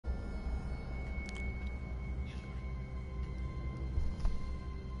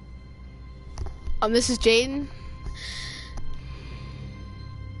This is Jaden.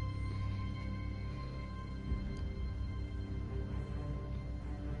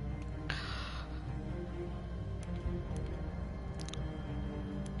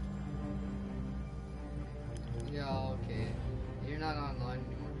 Yeah, okay. You're not online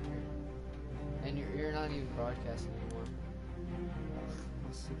anymore, and you're not even broadcasting anymore.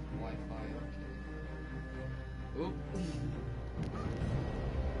 Stupid Wi-Fi, okay. Oop.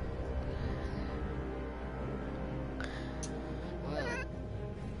 Well,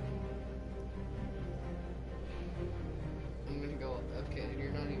 I'm gonna go. Okay,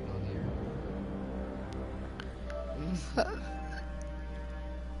 you're not even on here.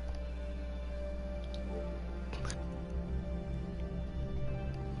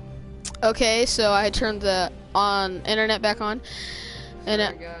 Okay, so I turned the internet back on, and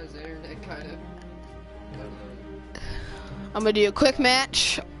Sorry guys, the internet kind of. I'm gonna do a quick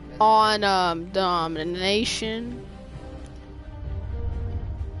match on domination.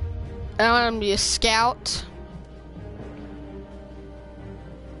 And I'm gonna be a scout.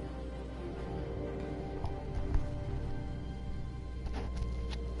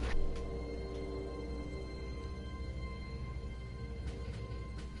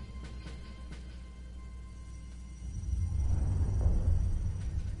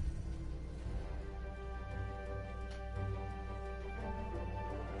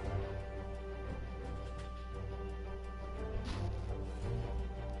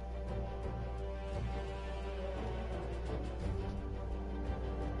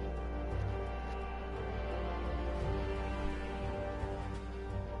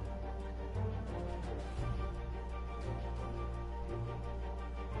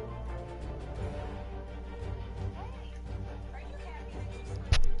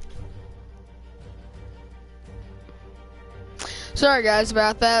 Sorry guys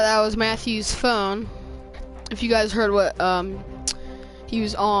about that. That was Matthew's phone. If you guys heard what he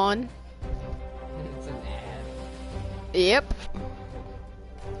was on. It's an ad. Yep.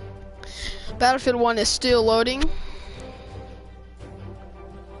 Battlefield 1 is still loading.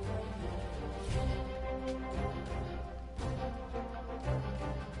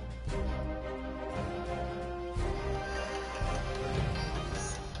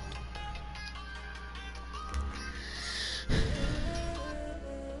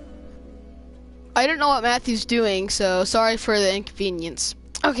 I don't know what Matthew's doing, so sorry for the inconvenience.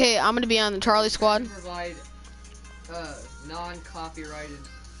 Okay, I'm gonna be on the Charlie squad. Provide non-copyrighted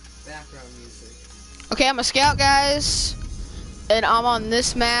background music. Okay, I'm a scout, guys, and I'm on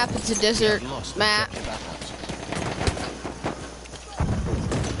this map. It's a desert map.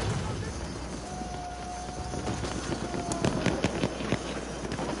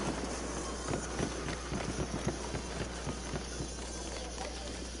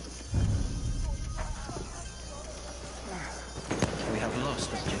 We have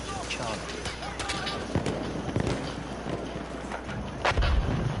lost objective Charlie.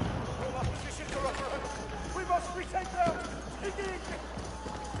 We must retake them! Engage!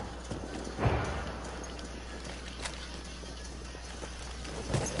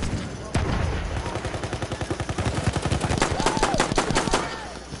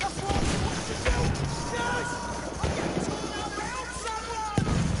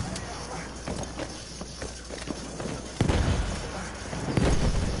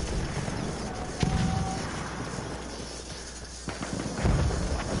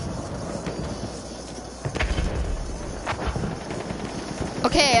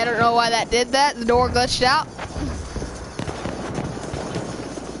 Okay, I don't know why that did that. The door glitched out.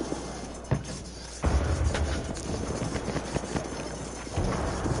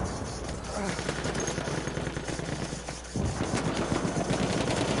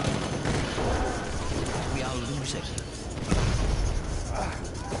 We are losing.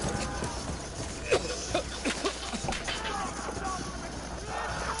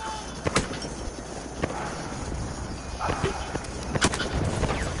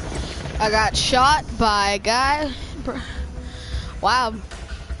 I got shot by a guy. Wow.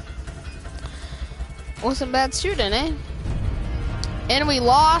 Wasn't bad shooting, eh? And we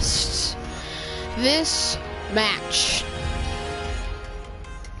lost this match.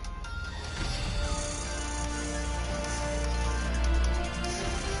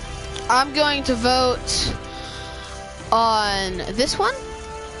 I'm going to vote on this one.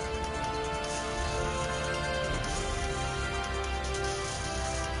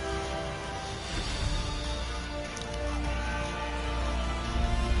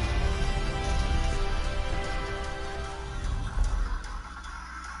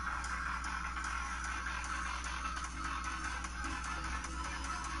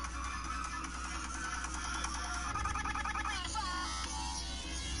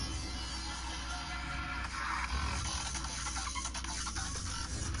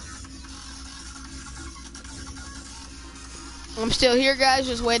 I'm still here, guys,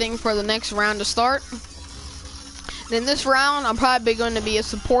 just waiting for the next round to start. Then this round, I'm probably going to be a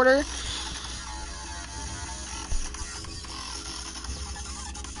supporter.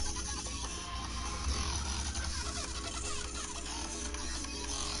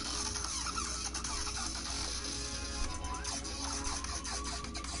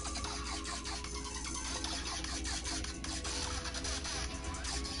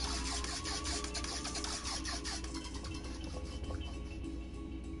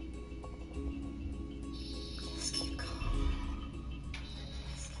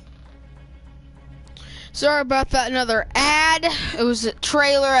 Sorry about that, another ad. It was a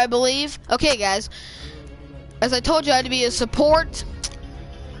trailer, I believe. Okay, guys. As I told you, I had to be a support.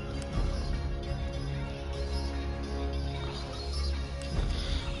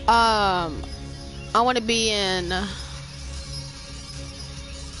 I want to be in... I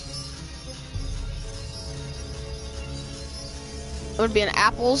want to be in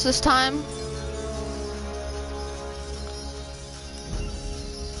apples this time.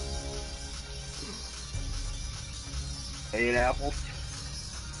 Eight apples.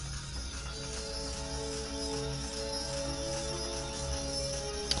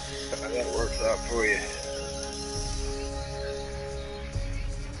 That works out for you.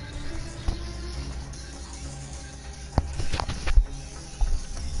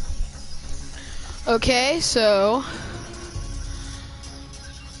 Okay, so...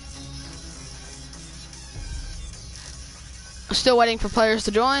 I'm still waiting for players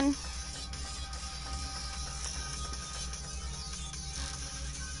to join.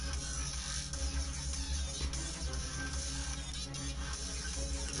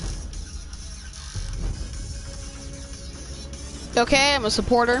 Okay, I'm a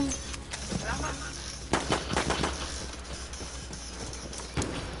supporter.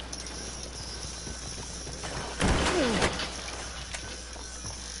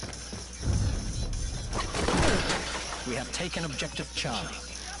 We have taken objective Charlie.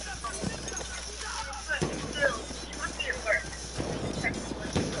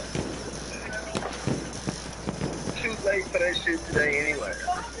 Too late for that shit today anyway.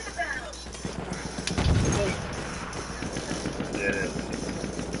 Yeah.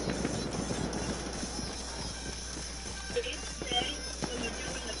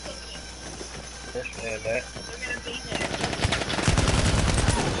 Understand that.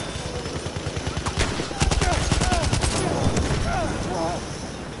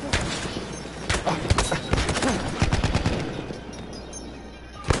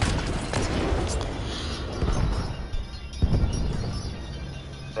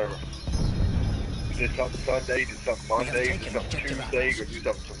 Did something Sunday, did something Monday, did something Tuesday, go do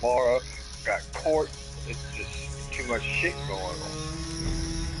something tomorrow. Got court. It's just too much shit going on.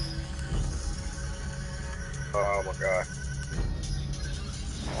 Oh my god.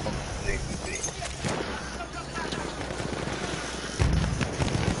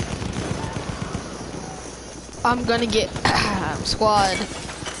 I'm gonna get squad.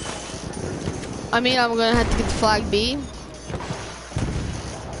 I mean, I'm gonna have to get the flag B.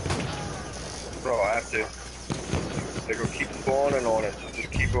 Bro, I have to. They're gonna keep spawning on it, so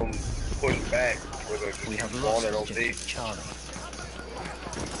just keep them pushed back where they're just We have lost spawning on B. objective Charlie.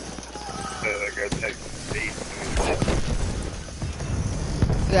 They're gonna take B.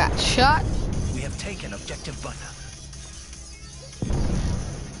 Got shot. We have taken objective Butter.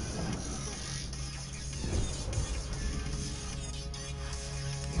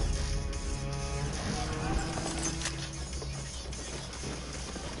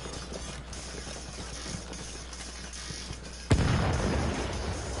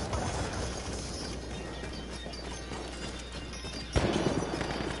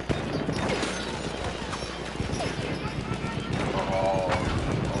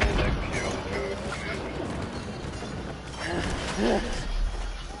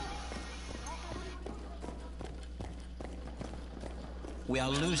 We are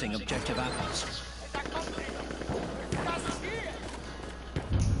losing objective apples.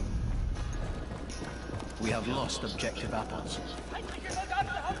 We have lost objective apples.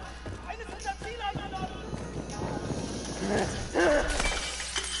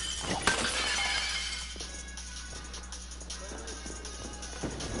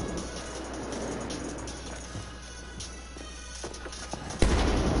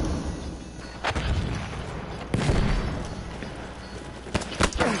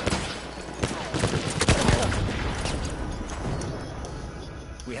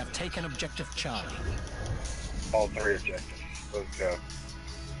 We have taken objective Charlie. All three objectives. Let's go.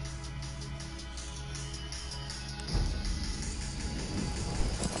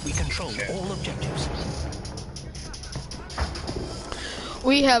 We control all objectives.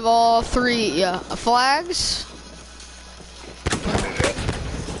 We have all three flags.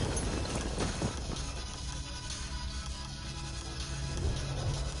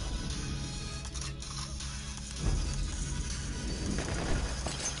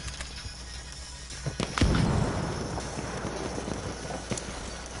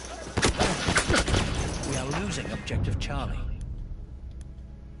 We are losing objective Charlie.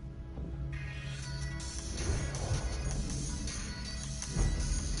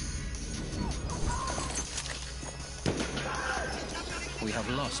 We have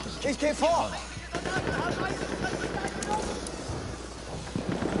lost objective Charlie.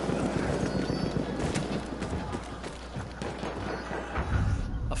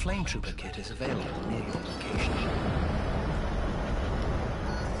 A flame trooper kit is available near your location.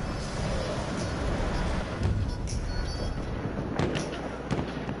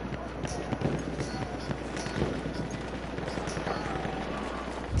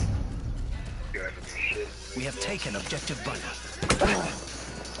 We have taken objective butter.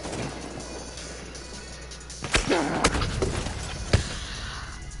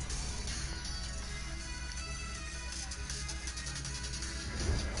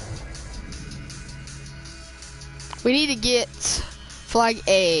 We need to get flag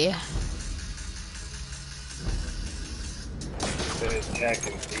A. They're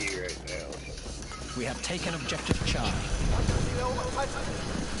attacking B right now. We have taken objective Charlie.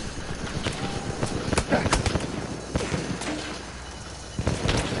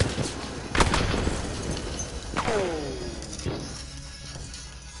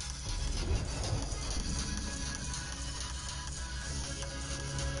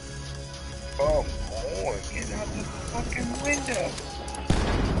 Come on, get out the fucking window.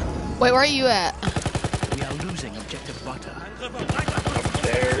 Wait, where are you at? We are losing objective butter.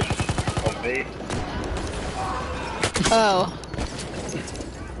 Upstairs, on B. Oh.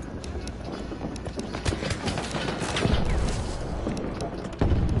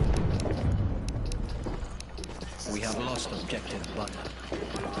 We have lost objective butter.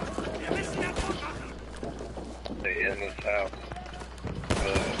 They in this house.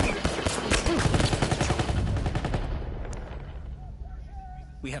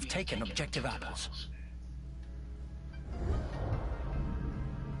 We have taken objective apples.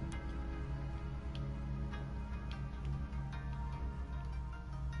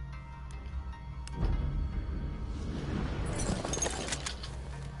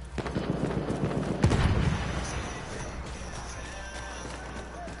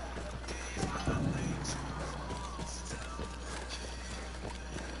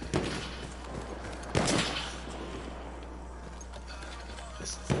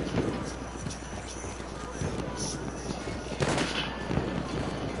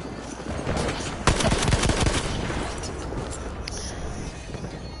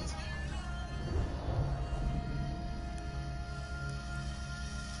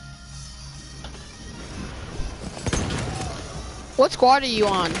 What squad are you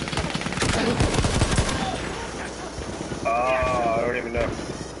on? I don't even know.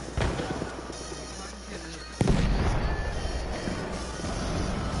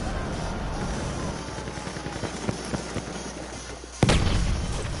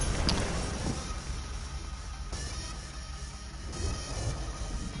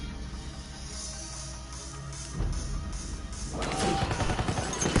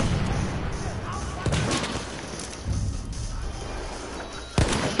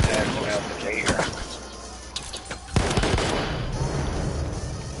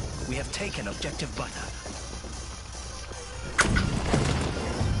 We have taken objective butter.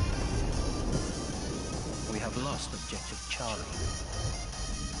 We have lost objective Charlie.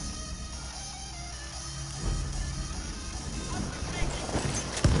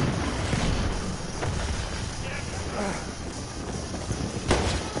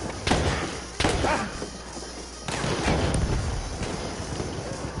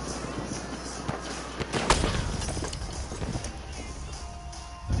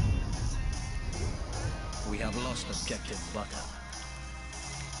 We have lost objective butter.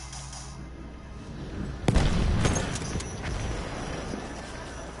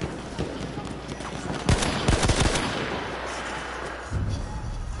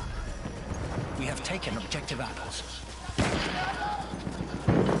 We have taken objective apples.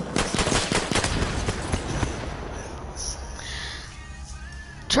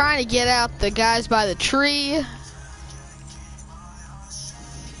 Trying to get out the guys by the tree.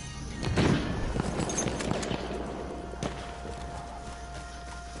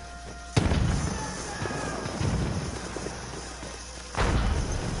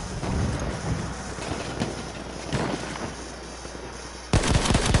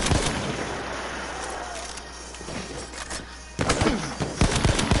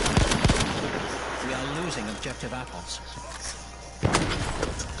 apples.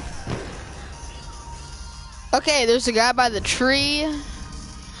 Okay, there's a guy by the tree.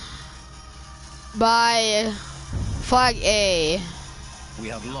 By flag A. We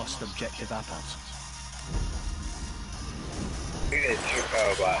have lost objective apples. We get took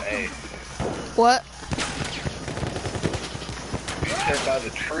out by A. What? You said by the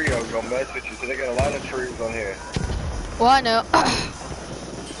tree, I was gonna message you. So they got a lot of trees on here. Well, I know.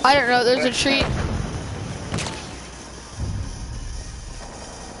 I don't know. There's a tree.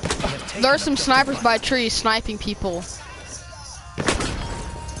 There are some snipers by trees sniping people.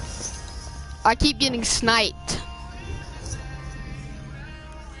 I keep getting sniped.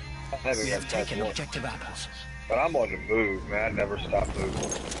 We have taken objective apples. But I'm on the move, man. I never stop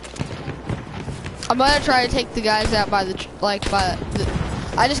moving. I'm gonna try to take the guys out by the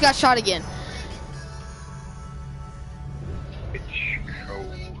I just got shot again. It's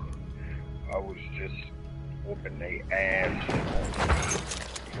cold. I was just whooping they ass.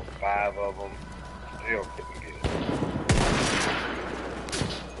 5 of them. Still couldn't get it.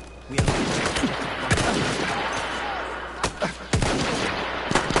 We have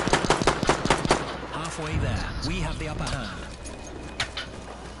halfway there. We have the upper hand.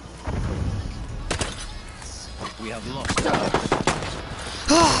 We have lost.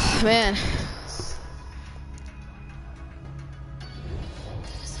 Oh man.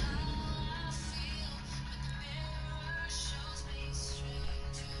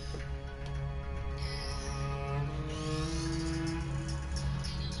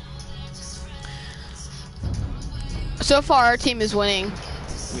 So far, our team is winning.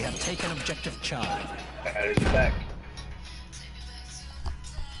 We have taken objective Charlie. That is fact.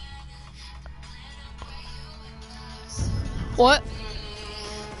 What?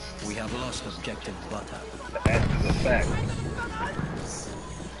 We have lost objective Butter. That is a fact.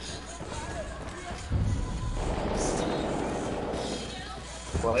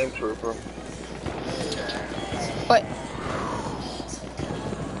 Flame trooper. What?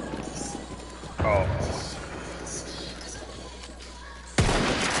 Oh.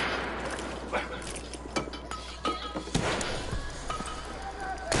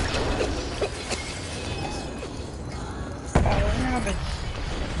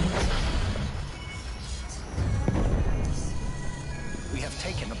 We have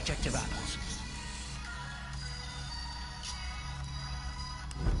taken objective apples.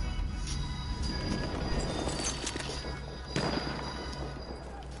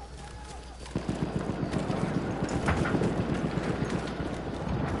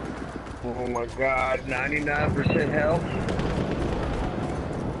 Oh my god, 99% health.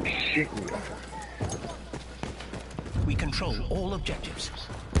 Shit. We control all objectives.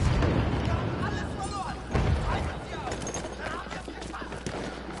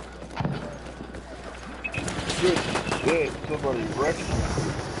 Good shit, somebody wrecked me.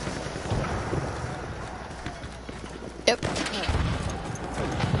 Yep.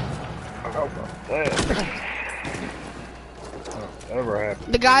 How about that? Oh, never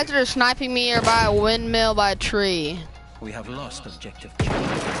happened. The guys that are sniping me are by a windmill by a tree. We have lost objective Charlie.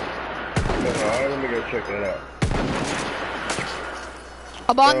 Alright, let me go check that out.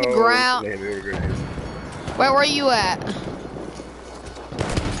 I'm on the ground. Maybe we're good. Where were you at?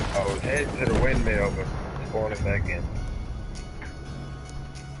 I was heading to the windmill, but spawning back in.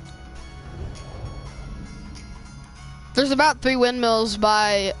 There's about 3 windmills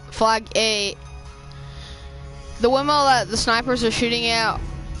by flag A. The windmill that the snipers are shooting at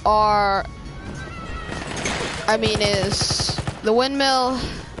is the windmill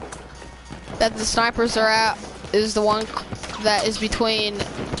that the snipers are at is the one that is between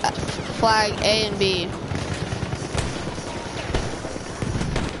flag A and B.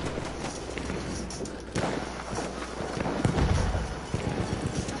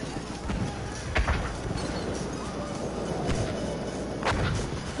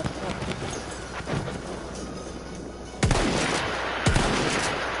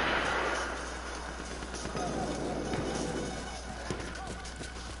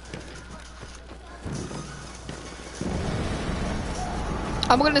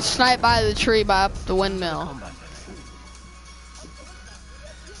 I'm gonna snipe by the tree by the windmill.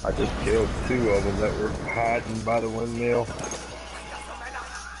 I just killed 2 of them that were hiding by the windmill.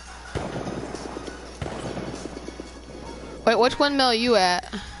 Wait, which windmill are you at?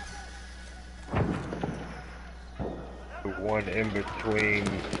 The one in between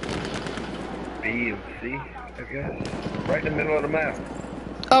B and C, I guess. Right in the middle of the map.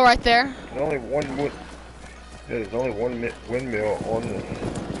 Oh, right there. There's only one there's only one windmill on this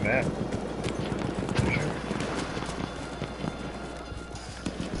map.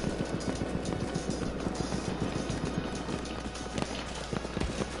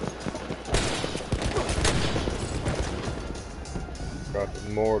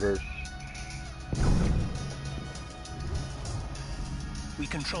 mortars. We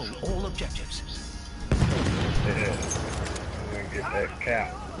control all objectives. Yeah. I'm gonna get that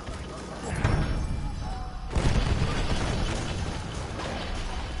cap.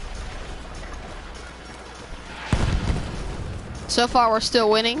 So far, we're still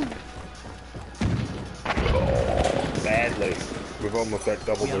winning. Badly. We've almost got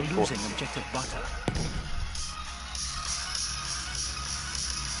double We are their score. losing objective butter.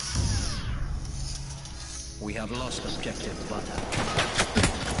 We have lost objective butter.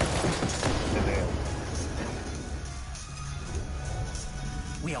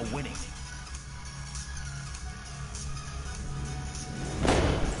 We are winning.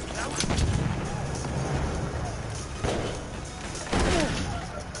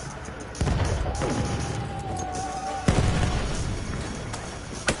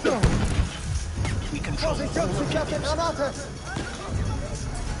 We control all objectives.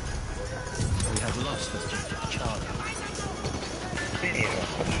 We have lost objective Charlie. Damn.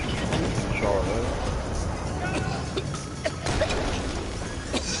 Charlotte.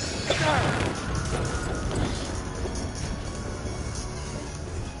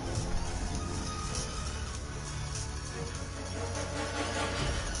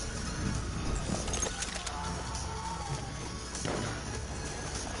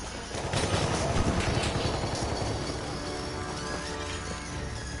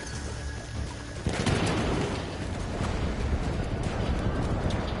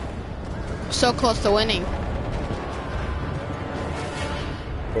 So close to winning.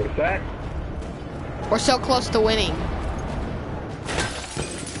 What's that? We're so close to winning.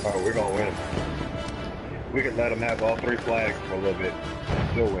 Oh, we're gonna win. We can let them have all 3 flags for a little bit.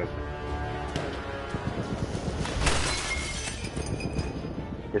 Still win.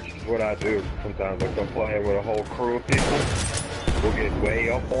 Which is what I do sometimes. If I'm playing with a whole crew of people, we'll get way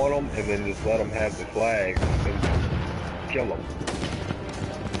up on them and then just let them have the flags and kill them.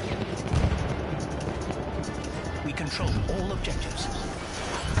 We control all objectives.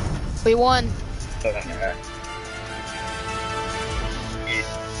 We won. Did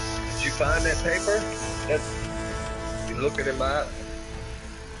you find that paper? You looking at my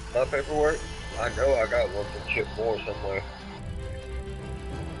paperwork? I know I got one from Chip Moore somewhere.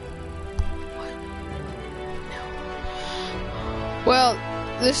 Well,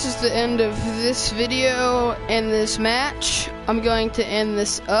 this is the end of this video and this match. I'm going to end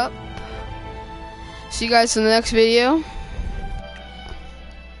this up. See you guys in the next video.